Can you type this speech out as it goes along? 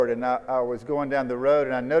and I was going down the road,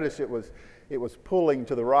 and I noticed it was pulling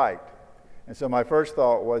to the right. And so my first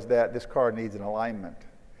thought was that this car needs an alignment.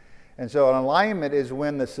 And so an alignment is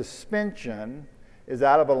when the suspension is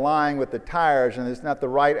out of a line with the tires, and it's not the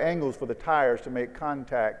right angles for the tires to make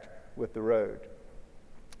contact with the road.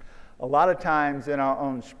 A lot of times in our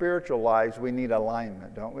own spiritual lives, we need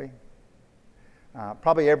alignment, don't we?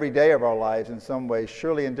 Probably every day of our lives in some ways,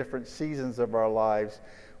 surely in different seasons of our lives,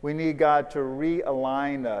 we need God to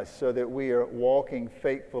realign us so that we are walking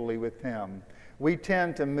faithfully with Him. We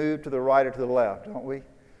tend to move to the right or to the left, don't we?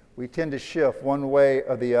 We tend to shift one way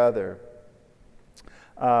or the other.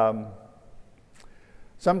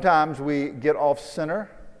 Sometimes we get off center,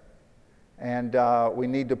 and we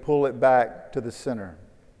need to pull it back to the center.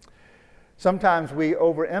 Sometimes we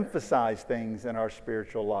overemphasize things in our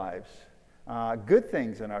spiritual lives, good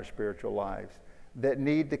things in our spiritual lives that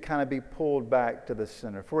need to kind of be pulled back to the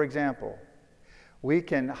center. For example, we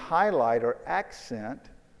can highlight or accent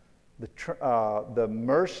the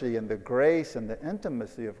mercy and the grace and the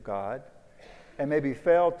intimacy of God, and maybe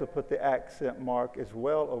fail to put the accent mark as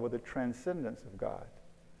well over the transcendence of God.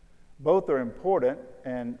 Both are important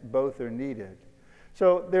and both are needed.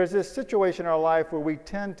 So there's this situation in our life where we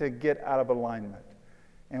tend to get out of alignment,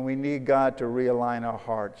 and we need God to realign our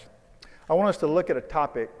hearts. I want us to look at a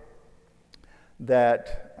topic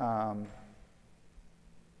that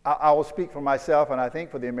I will speak for myself, and I think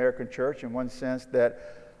for the American church in one sense,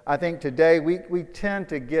 that I think today we tend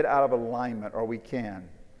to get out of alignment, or we can.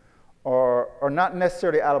 Or not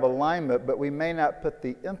necessarily out of alignment, but we may not put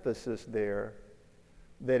the emphasis there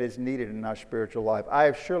that is needed in our spiritual life. I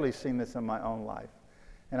have surely seen this in my own life,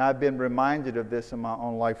 and I've been reminded of this in my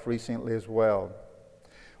own life recently as well.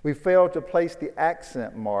 We fail to place the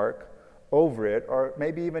accent mark over it, or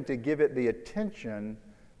maybe even to give it the attention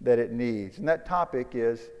that it needs. And that topic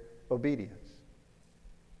is obedience.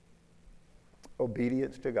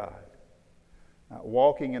 Obedience to God.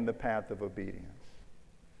 Walking in the path of obedience.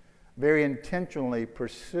 Very intentionally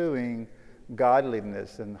pursuing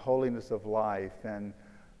godliness and holiness of life, and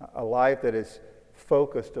a life that is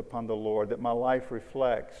focused upon the Lord, that my life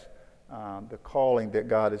reflects the calling that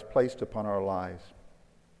God has placed upon our lives.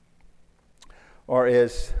 Or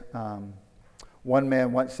as one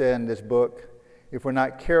man once said in this book, if we're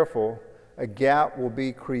not careful, a gap will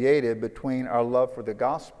be created between our love for the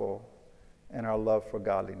gospel and our love for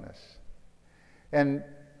godliness. And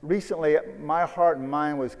recently, my heart and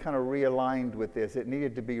mind was kind of realigned with this. It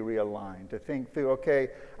needed to be realigned, to think through, okay,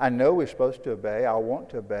 I know we're supposed to obey, I want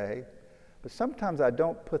to obey, but sometimes I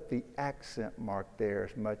don't put the accent mark there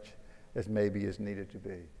as much as maybe is needed to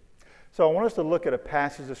be. So I want us to look at a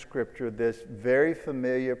passage of Scripture that's very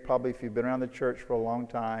familiar. Probably if you've been around the church for a long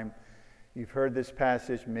time, you've heard this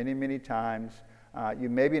passage many, many times. You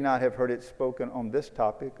maybe not have heard it spoken on this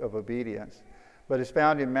topic of obedience, but it's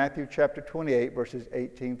found in Matthew chapter 28, verses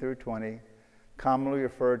 18 through 20, commonly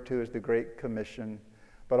referred to as the Great Commission.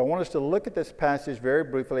 But I want us to look at this passage very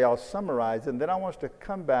briefly. I'll summarize it, and then I want us to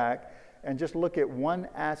come back and just look at one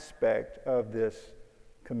aspect of this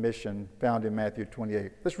commission found in Matthew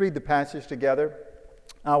 28. Let's read the passage together.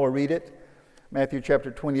 I will read it. Matthew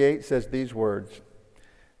chapter 28 says these words.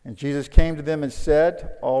 And Jesus came to them and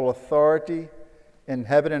said, all authority in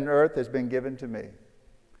heaven and earth has been given to me.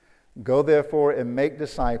 Go therefore and make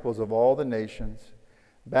disciples of all the nations,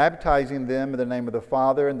 baptizing them in the name of the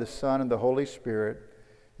Father and the Son and the Holy Spirit,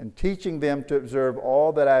 and teaching them to observe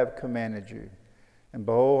all that I have commanded you. And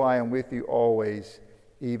behold, I am with you always,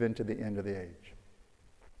 even to the end of the age.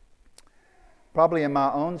 Probably in my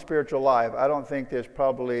own spiritual life, I don't think there's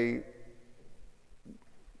probably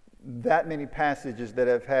that many passages that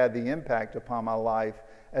have had the impact upon my life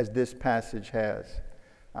as this passage has.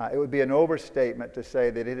 It would be an overstatement to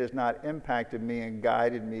say that it has not impacted me and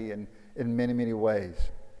guided me in many, many ways.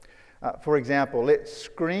 For example, it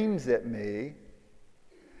screams at me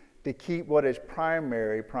to keep what is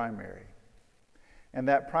primary. And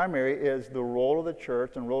that primary is the role of the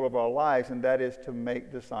church and role of our lives, and that is to make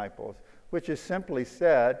disciples, which is simply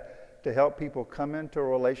said to help people come into a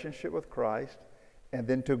relationship with Christ and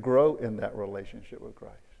then to grow in that relationship with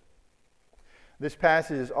Christ. This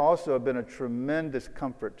passage has also been a tremendous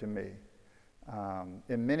comfort to me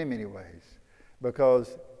in many, many ways,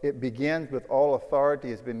 because it begins with all authority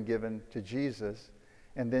has been given to Jesus,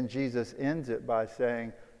 and then Jesus ends it by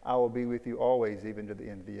saying, I will be with you always, even to the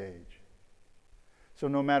end of the age. So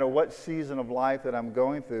no matter what season of life that I'm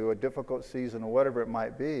going through, a difficult season or whatever it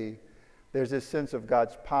might be, there's this sense of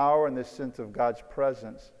God's power and this sense of God's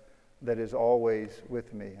presence that is always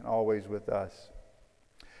with me and always with us.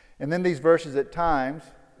 And then these verses at times,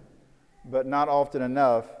 but not often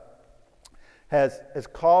enough, has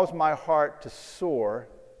caused my heart to soar,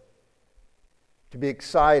 to be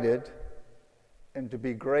excited, and to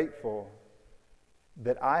be grateful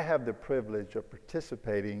that I have the privilege of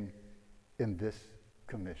participating in this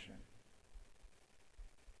commission.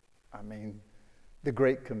 I mean, the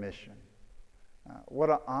Great Commission. What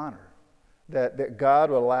an honor that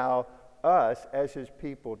God will allow us as His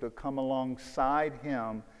people to come alongside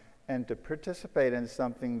Him and to participate in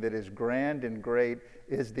something that is grand and great,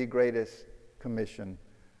 is the greatest commission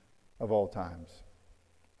of all times.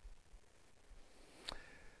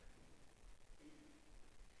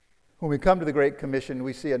 When we come to the Great Commission,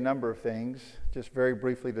 we see a number of things. Just very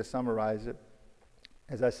briefly to summarize it.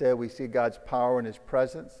 As I said, we see God's power and His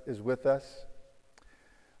presence is with us.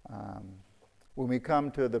 When we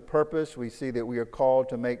come to the purpose, we see that we are called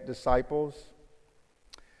to make disciples.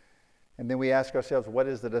 And then we ask ourselves, what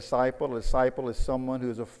is the disciple? A disciple is someone who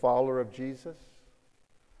is a follower of Jesus.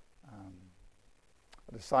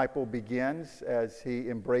 A disciple begins as he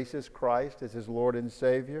embraces Christ as his Lord and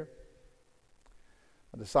Savior.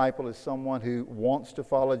 A disciple is someone who wants to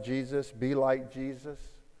follow Jesus, be like Jesus.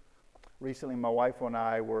 Recently, my wife and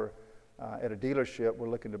I were at a dealership. We're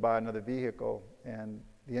looking to buy another vehicle, and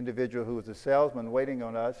the individual who was a salesman waiting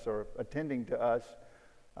on us or attending to us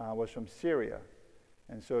was from Syria.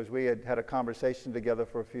 And so as we had a conversation together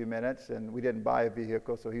for a few minutes, and we didn't buy a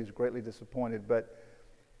vehicle, so he was greatly disappointed. But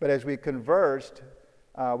as we conversed,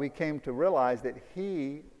 we came to realize that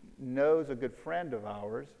he knows a good friend of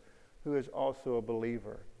ours who is also a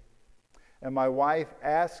believer. And my wife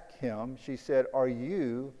asked him, she said, "Are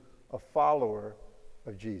you a follower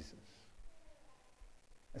of Jesus?"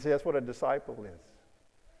 And see, that's what a disciple is.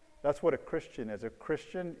 That's what a Christian is. A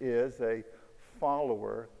Christian is a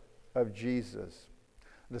follower of Jesus.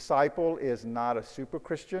 A disciple is not a super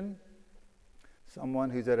Christian, someone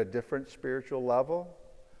who's at a different spiritual level,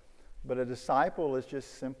 but a disciple is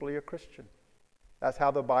just simply a Christian. That's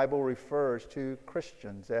how the Bible refers to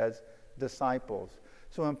Christians, as disciples.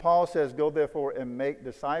 So when Paul says, "Go therefore and make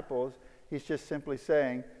disciples," he's just simply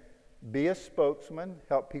saying, be a spokesman,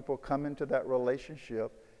 help people come into that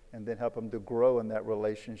relationship, and then help them to grow in that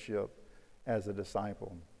relationship as a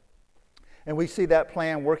disciple. And we see that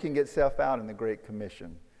plan working itself out in the Great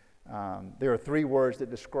Commission. There are 3 words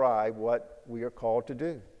that describe what we are called to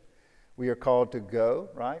do. We are called to go,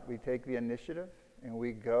 right? We take the initiative, and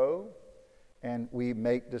we go, and we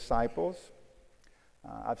make disciples.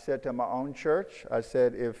 I've said to my own church, I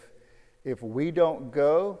said, if we don't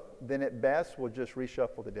go, then at best we'll just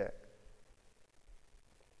reshuffle the deck.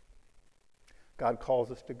 God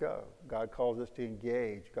calls us to go. God calls us to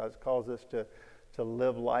engage. God calls us to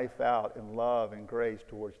live life out in love and grace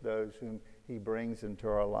towards those whom He brings into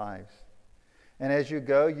our lives. And as you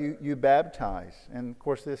go, you baptize. And of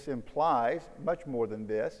course this implies much more than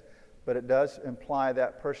this, but it does imply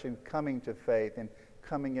that person coming to faith and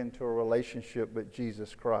coming into a relationship with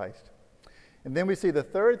Jesus Christ. And then we see the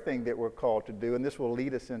third thing that we're called to do, and this will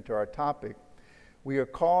lead us into our topic. We are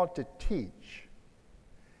called to teach.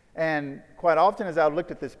 And quite often as I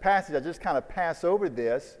looked at this passage, I just kind of pass over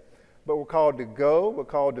this, but we're called to go, we're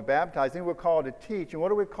called to baptize, and we're called to teach. And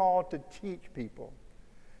what are we called to teach people?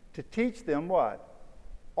 To teach them what?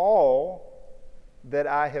 All that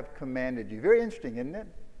I have commanded you. Very interesting, isn't it?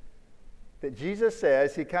 That Jesus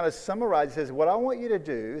says, He kind of summarizes, says, what I want you to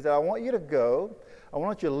do is that I want you to go, I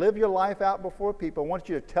want you to live your life out before people, I want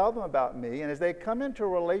you to tell them about me, and as they come into a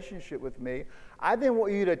relationship with me, I then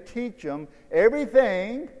want you to teach them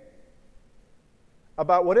everything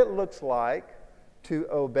about what it looks like to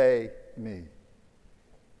obey me.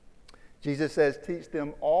 Jesus says, teach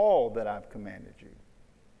them all that I've commanded you.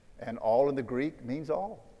 And all in the Greek means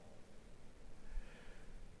all.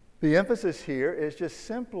 The emphasis here is just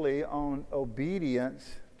simply on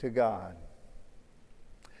obedience to God.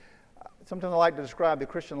 Sometimes I like to describe the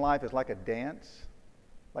Christian life as like a dance,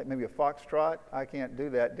 like maybe a foxtrot. I can't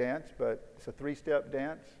do that dance, but it's a 3-step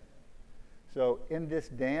dance. So in this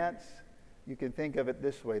dance, you can think of it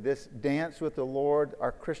this way. This dance with the Lord,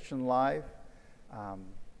 our Christian life,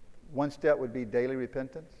 one step would be daily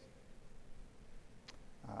repentance.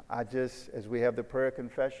 As we have the prayer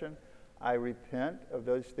confession, I repent of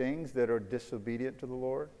those things that are disobedient to the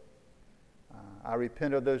Lord. I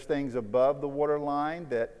repent of those things above the waterline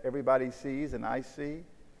that everybody sees and I see.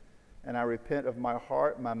 And I repent of my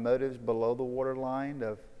heart, my motives below the waterline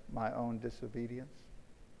of my own disobedience.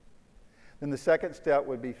 Then the second step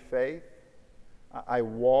would be faith. I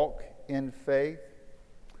walk in faith.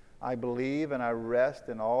 I believe and I rest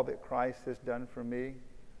in all that Christ has done for me,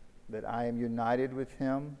 that I am united with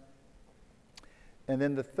Him. And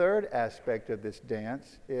then the third aspect of this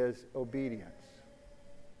dance is obedience.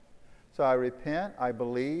 So I repent, I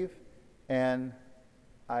believe, and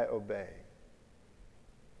I obey.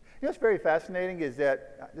 You know what's very fascinating is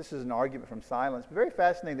that, this is an argument from silence, but very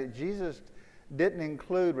fascinating that Jesus didn't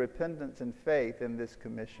include repentance and faith in this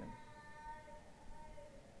commission.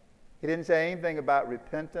 He didn't say anything about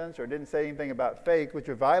repentance or didn't say anything about faith, which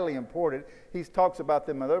are vitally important. He talks about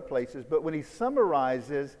them in other places, but when he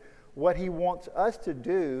summarizes what he wants us to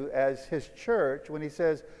do as his church, when he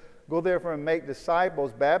says, go therefore and make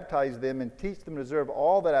disciples, baptize them, and teach them to observe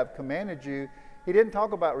all that I've commanded you, he didn't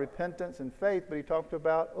talk about repentance and faith, but he talked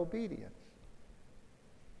about obedience.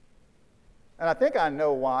 And I think I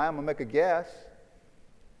know why. I'm going to make a guess.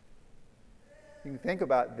 You can think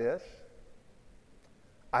about this.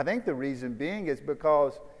 I think the reason being is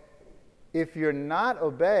because if you're not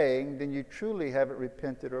obeying, then you truly haven't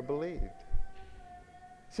repented or believed.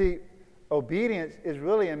 See, obedience is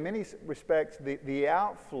really, in many respects, the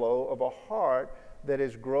outflow of a heart that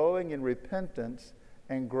is growing in repentance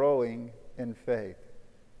and growing in faith.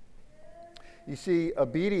 You see,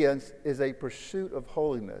 obedience is a pursuit of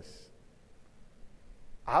holiness.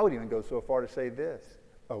 I would even go so far to say this: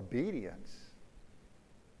 obedience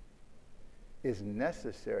is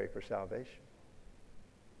necessary for salvation.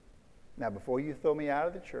 Now, before you throw me out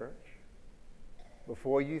of the church,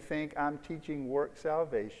 before you think I'm teaching work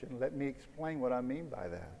salvation, let me explain what I mean by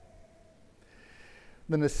that.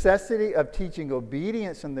 The necessity of teaching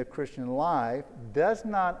obedience in the Christian life does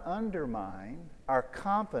not undermine our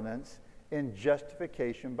confidence in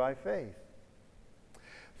justification by faith.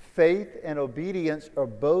 Faith and obedience are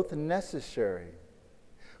both necessary.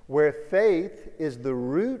 Where faith is the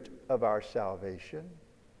root of our salvation,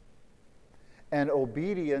 and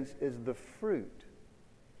obedience is the fruit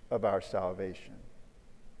of our salvation.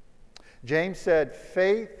 James said,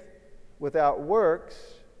 faith without works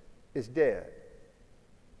is dead.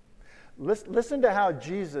 Listen to how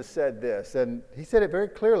Jesus said this, and he said it very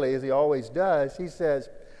clearly, as he always does. He says,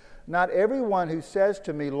 not everyone who says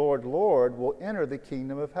to me, Lord, Lord, will enter the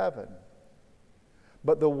kingdom of heaven,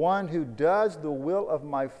 but the one who does the will of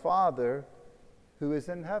my Father who is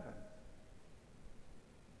in heaven.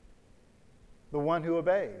 The one who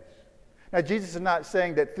obeys. Now, Jesus is not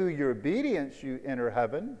saying that through your obedience you enter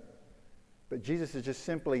heaven, but Jesus is just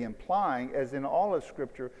simply implying, as in all of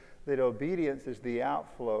Scripture, that obedience is the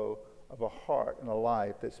outflow of a heart and a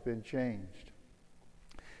life that's been changed.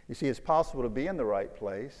 You see, it's possible to be in the right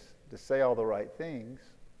place, to say all the right things,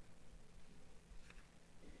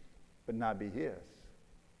 but not be His.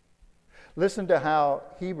 Listen to how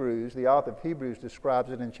Hebrews, the author of Hebrews,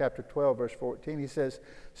 describes it in chapter 12, verse 14. He says,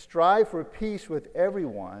 strive for peace with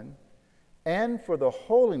everyone and for the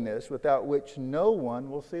holiness without which no one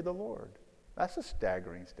will see the Lord. That's a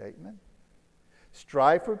staggering statement.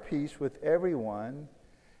 Strive for peace with everyone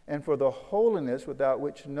and for the holiness without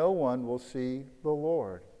which no one will see the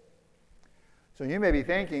Lord. So you may be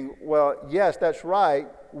thinking, well, yes, that's right.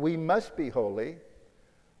 We must be holy.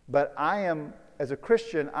 But as a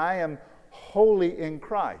Christian, I am holy in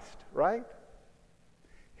Christ, right?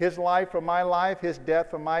 His life for my life, His death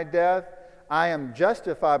for my death. I am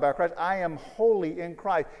justified by Christ. I am holy in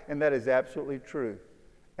Christ. And that is absolutely true.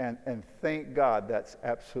 And thank God that's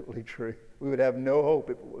absolutely true. We would have no hope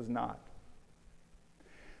if it was not.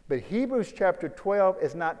 But Hebrews chapter 12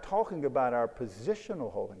 is not talking about our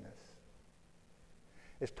positional holiness.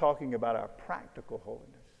 It's talking about our practical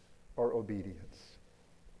holiness or obedience.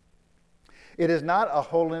 It is not a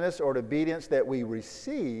holiness or obedience that we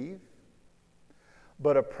receive,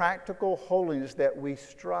 but a practical holiness that we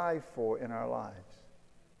strive for in our lives.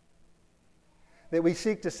 That we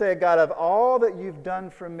seek to say, God, of all that you've done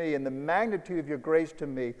for me and the magnitude of your grace to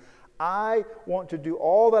me, I want to do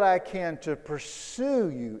all that I can to pursue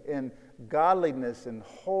you in godliness and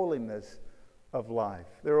holiness of life.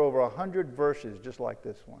 There are over 100 verses just like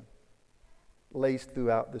this one, laced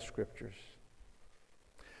throughout the Scriptures.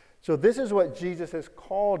 So this is what Jesus has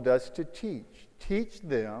called us to teach. Teach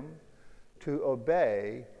them to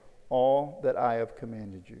obey all that I have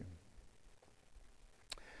commanded you.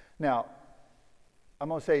 Now, I'm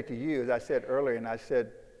going to say to you, as I said earlier, and I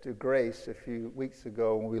said to Grace a few weeks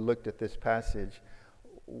ago when we looked at this passage,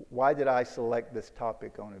 why did I select this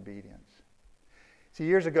topic on obedience? See,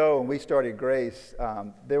 years ago when we started Grace,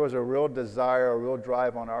 there was a real desire, a real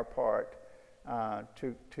drive on our part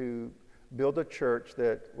to build a church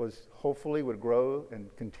that hopefully would grow and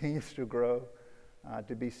continues to grow,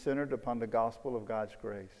 to be centered upon the gospel of God's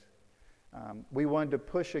grace. We wanted to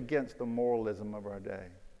push against the moralism of our day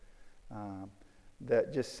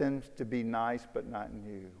that just seems to be nice but not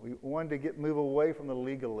new. We wanted to move away from the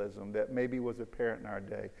legalism that maybe was apparent in our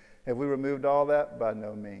day. Have we removed all that? By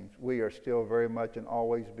no means. We are still very much and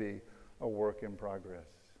always be a work in progress.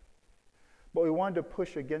 But we wanted to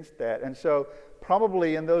push against that. And so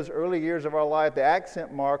probably in those early years of our life, the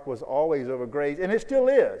accent mark was always over grace. And it still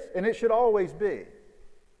is. And it should always be.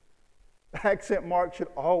 The accent mark should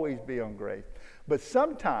always be on grace. But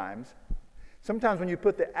sometimes when you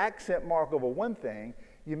put the accent mark over one thing,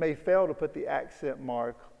 you may fail to put the accent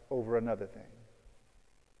mark over another thing.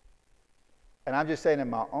 And I'm just saying in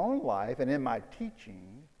my own life and in my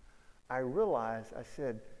teaching, I realized, I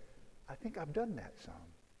said, I think I've done that some.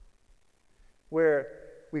 Where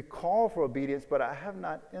we call for obedience, but I have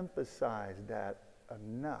not emphasized that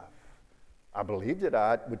enough. I believed that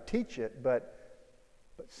I would teach it, but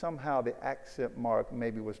somehow the accent mark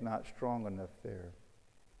maybe was not strong enough there.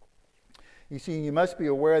 You see, you must be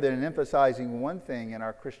aware that in emphasizing one thing in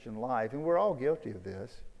our Christian life, and we're all guilty of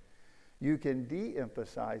this, you can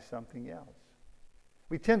de-emphasize something else.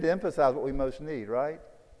 We tend to emphasize what we most need, right?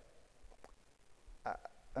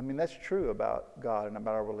 I mean, that's true about God and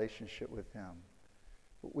about our relationship with Him.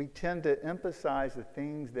 We tend to emphasize the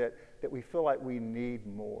things that we feel like we need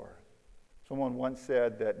more. Someone once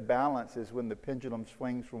said that balance is when the pendulum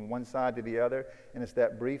swings from one side to the other, and it's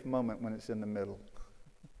that brief moment when it's in the middle.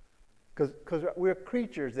 Because we're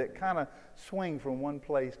creatures that kind of swing from one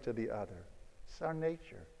place to the other. It's our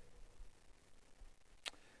nature.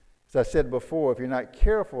 As I said before, if you're not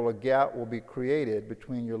careful, a gap will be created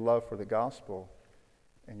between your love for the gospel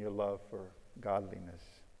and your love for godliness.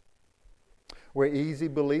 Where easy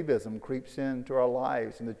believism creeps into our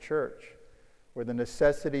lives in the church, where the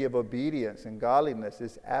necessity of obedience and godliness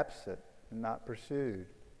is absent and not pursued,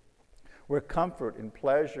 where comfort and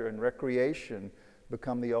pleasure and recreation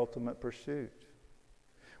become the ultimate pursuit,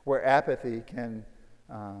 where apathy can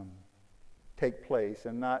take place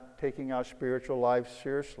and not taking our spiritual life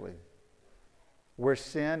seriously, where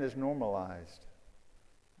sin is normalized,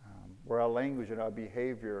 where our language and our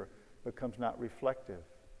behavior becomes not reflective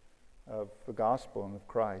of the gospel and of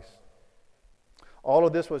Christ. All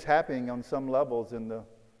of this was happening on some levels in the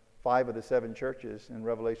 5 of the 7 churches in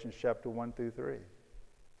Revelation chapter 1 through 3.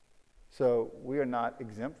 So we are not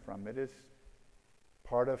exempt from it. It's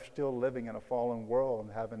part of still living in a fallen world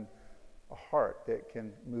and having a heart that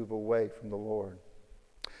can move away from the Lord.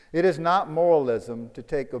 It is not moralism to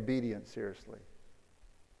take obedience seriously.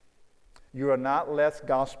 You are not less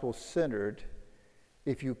gospel-centered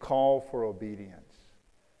if you call for obedience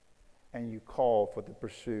and you call for the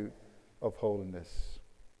pursuit of holiness.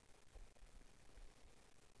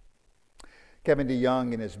 Kevin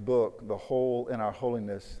DeYoung, in his book, The Hole in Our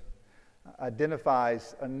Holiness,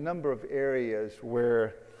 identifies a number of areas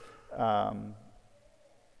where,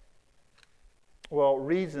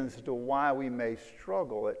 reasons as to why we may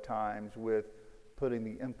struggle at times with putting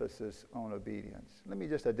the emphasis on obedience. Let me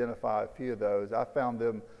just identify a few of those. I found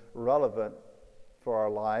them relevant for our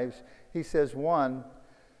lives. He says, 1,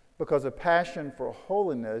 because a passion for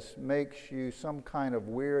holiness makes you some kind of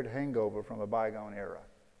weird hangover from a bygone era.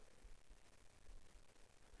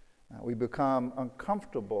 We become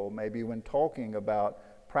uncomfortable maybe when talking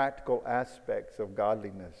about practical aspects of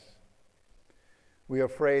godliness. We are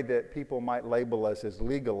afraid that people might label us as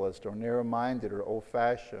legalist or narrow-minded or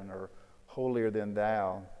old-fashioned or holier than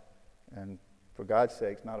thou, and for God's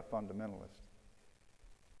sakes, not a fundamentalist.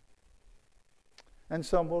 And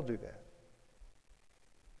some will do that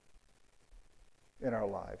in our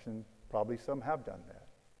lives, and probably some have done that.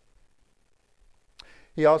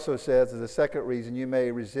 He also says, as a second reason, you may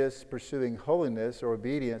resist pursuing holiness or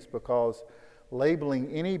obedience because labeling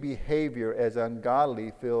any behavior as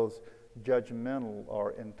ungodly feels judgmental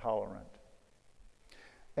or intolerant.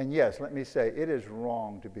 And yes, let me say, it is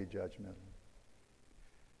wrong to be judgmental.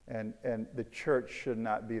 And the church should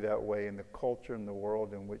not be that way in the culture and the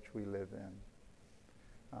world in which we live in.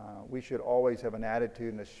 We should always have an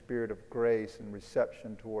attitude and a spirit of grace and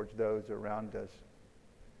reception towards those around us.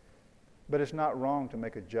 But it's not wrong to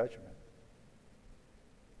make a judgment.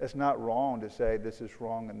 It's not wrong to say this is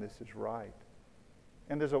wrong and this is right.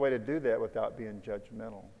 And there's a way to do that without being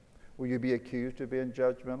judgmental. Will you be accused of being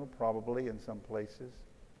judgmental? Probably in some places.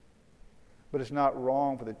 But it's not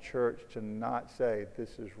wrong for the church to not say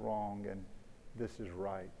this is wrong and this is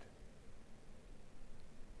right.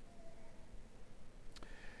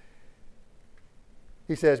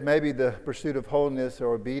 He says maybe the pursuit of holiness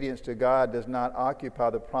or obedience to God does not occupy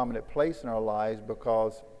the prominent place in our lives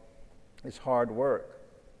because it's hard work.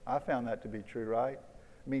 I found that to be true, right?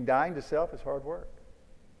 I mean, dying to self is hard work.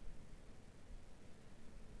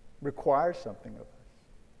 Requires something of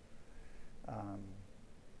us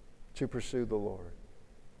to pursue the Lord.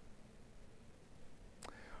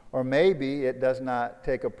 Or maybe it does not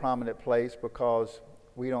take a prominent place because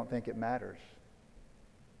we don't think it matters.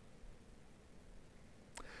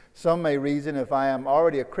 Some may reason if I am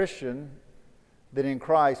already a Christian, that in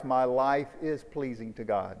Christ my life is pleasing to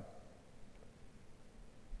God.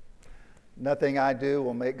 Nothing I do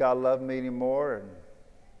will make God love me anymore, and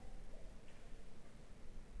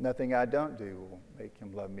nothing I don't do will make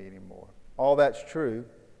him love me anymore. All that's true.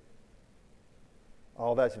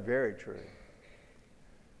 All that's very true.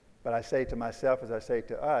 But I say to myself, as I say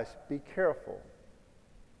to us, be careful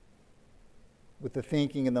with the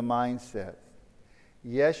thinking and the mindset.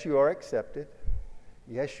 Yes, you are accepted.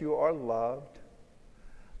 Yes, you are loved.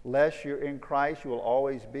 Lest you're in Christ, you will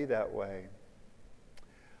always be that way.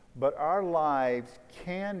 But our lives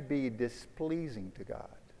can be displeasing to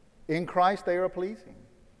God. In Christ, they are pleasing.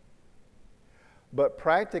 But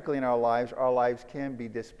practically in our lives can be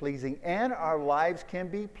displeasing, and our lives can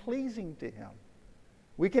be pleasing to him.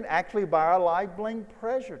 We can actually, by our life, bring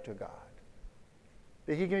pleasure to God.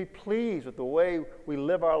 That he can be pleased with the way we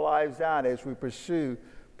live our lives out as we pursue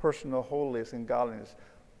personal holiness and godliness.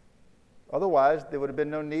 Otherwise, there would have been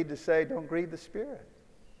no need to say, don't grieve the Spirit.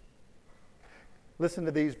 Listen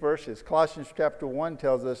to these verses. Colossians chapter 1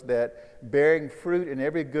 tells us that bearing fruit in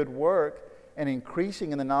every good work and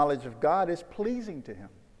increasing in the knowledge of God is pleasing to him.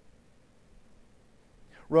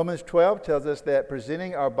 Romans 12 tells us that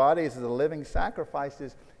presenting our bodies as a living sacrifice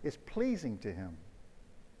is pleasing to him.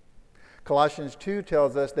 Colossians 2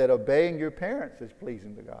 tells us that obeying your parents is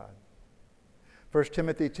pleasing to God. 1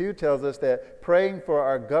 Timothy 2 tells us that praying for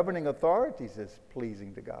our governing authorities is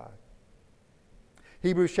pleasing to God.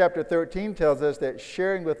 Hebrews chapter 13 tells us that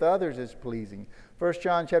sharing with others is pleasing. 1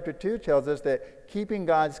 John chapter 2 tells us that keeping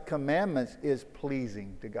God's commandments is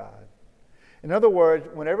pleasing to God. In other words,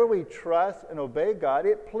 whenever we trust and obey God,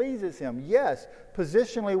 it pleases him. Yes,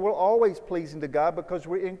 positionally, we're always pleasing to God because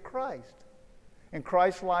we're in Christ. And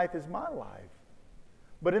Christ's life is my life.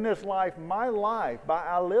 But in this life, my life, by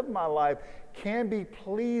I live my life, can be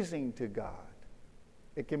pleasing to God.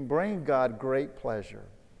 It can bring God great pleasure.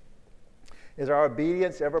 Is our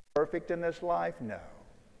obedience ever perfect in this life? No.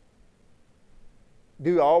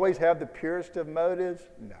 Do we always have the purest of motives?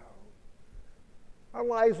 No. Our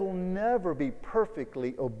lives will never be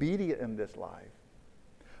perfectly obedient in this life.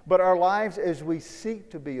 But our lives, as we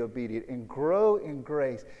seek to be obedient and grow in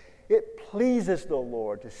grace, it pleases the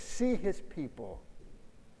Lord to see his people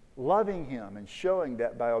loving him and showing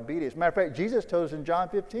that by obedience. Matter of fact, Jesus told us in John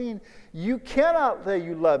 15, you cannot say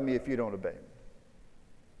you love me if you don't obey me.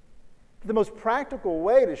 The most practical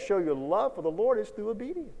way to show your love for the Lord is through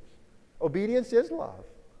obedience. Obedience is love.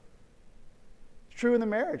 It's true in the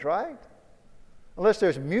marriage, right? Unless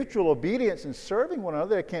there's mutual obedience and serving one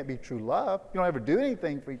another, there can't be true love. You don't ever do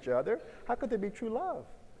anything for each other. How could there be true love?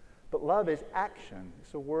 But love is action.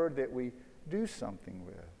 It's a word that we do something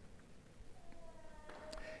with.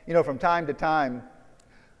 You know, from time to time,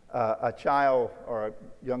 a child or a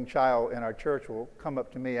young child in our church will come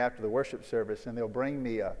up to me after the worship service and they'll bring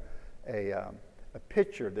me a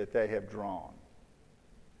picture that they have drawn.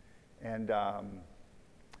 And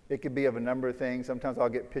it could be of a number of things. Sometimes I'll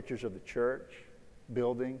get pictures of the church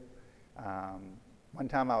building. One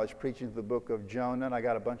time I was preaching the book of Jonah and I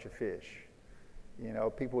got a bunch of fish. You know,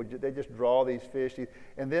 people, they just draw these fish.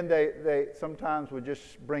 And then they sometimes would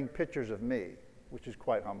just bring pictures of me, which is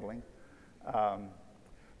quite humbling.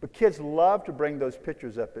 But kids love to bring those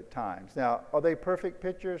pictures up at times. Now, are they perfect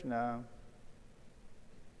pictures? No.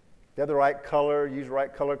 Do they have the right color, use the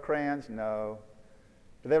right color crayons? No.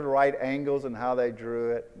 Do they have the right angles and how they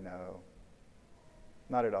drew it? No.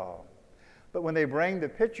 Not at all. But when they bring the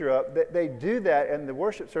picture up, they do that in the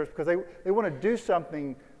worship service because they want to do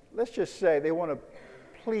something, let's just say they want to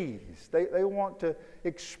please. They want to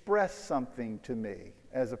express something to me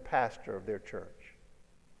as a pastor of their church.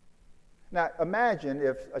 Now, imagine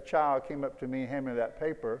if a child came up to me and handed me that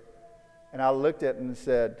paper and I looked at it and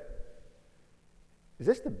said, is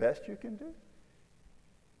this the best you can do?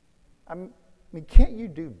 I mean, can't you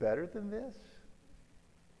do better than this?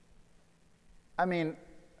 I mean,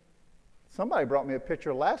 somebody brought me a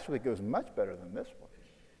picture last week that was much better than this one.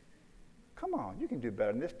 Come on, you can do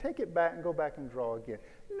better than this. Take it back and go back and draw again.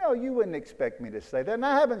 No, you wouldn't expect me to say that, and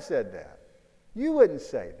I haven't said that. You wouldn't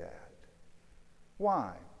say that.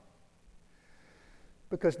 Why?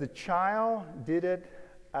 Because the child did it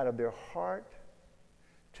out of their heart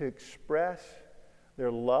to express their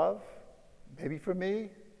love, maybe for me.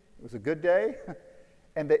 It was a good day.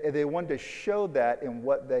 And they wanted to show that in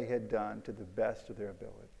what they had done to the best of their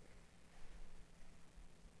ability.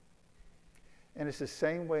 And it's the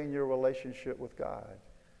same way in your relationship with God.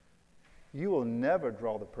 You will never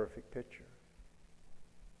draw the perfect picture.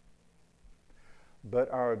 But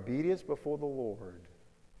our obedience before the Lord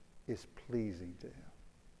is pleasing to him.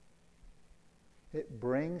 It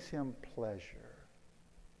brings him pleasure.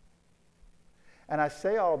 And I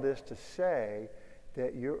say all this to say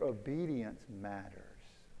that your obedience matters.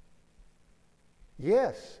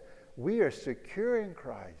 Yes, we are secure in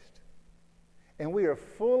Christ, and we are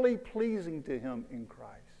fully pleasing to him in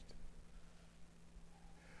Christ.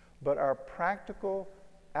 But our practical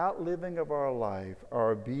outliving of our life,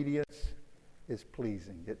 our obedience is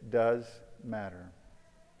pleasing. It does matter.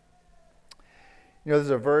 You know,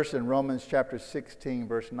 there's a verse in Romans chapter 16,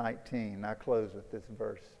 verse 19. I close with this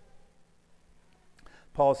verse.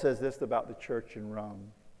 Paul says this about the church in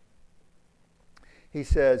Rome. He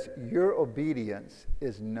says, your obedience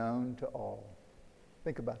is known to all.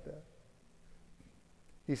 Think about that.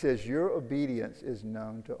 He says, your obedience is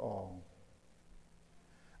known to all.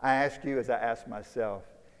 I ask you, as I ask myself,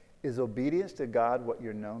 is obedience to God what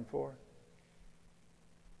you're known for?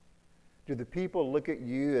 Do the people look at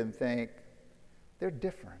you and think, they're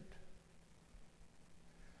different?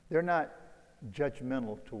 They're not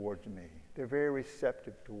judgmental towards me. They're very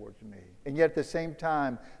receptive towards me. And yet at the same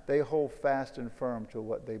time, they hold fast and firm to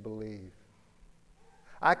what they believe.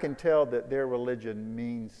 I can tell that their religion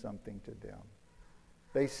means something to them.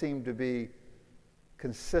 They seem to be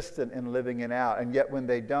consistent in living it out. And yet when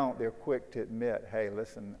they don't, they're quick to admit, hey,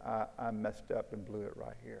 listen, I messed up and blew it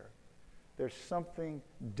right here. There's something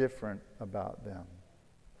different about them.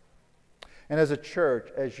 And as a church,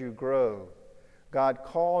 as you grow, God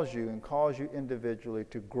calls you and calls you individually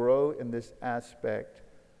to grow in this aspect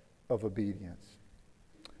of obedience.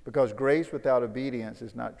 Because grace without obedience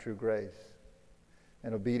is not true grace.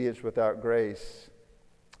 And obedience without grace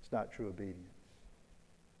is not true obedience.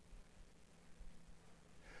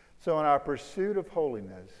 So in our pursuit of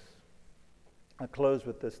holiness, I close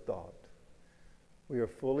with this thought. We are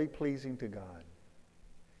fully pleasing to God.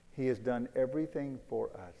 He has done everything for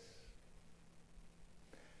us.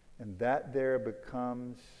 And that there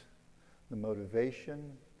becomes the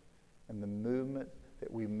motivation and the movement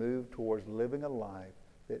that we move towards living a life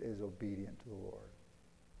that is obedient to the Lord.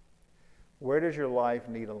 Where does your life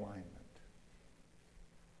need alignment?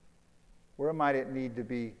 Where might it need to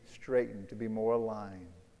be straightened, to be more aligned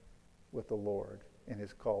with the Lord and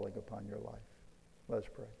his calling upon your life? Let's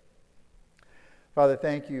pray. Father,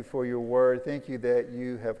 thank you for your word. Thank you that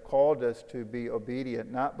you have called us to be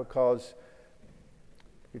obedient, not because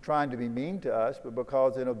you're trying to be mean to us, but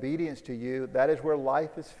because in obedience to you, that is where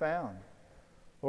life is found.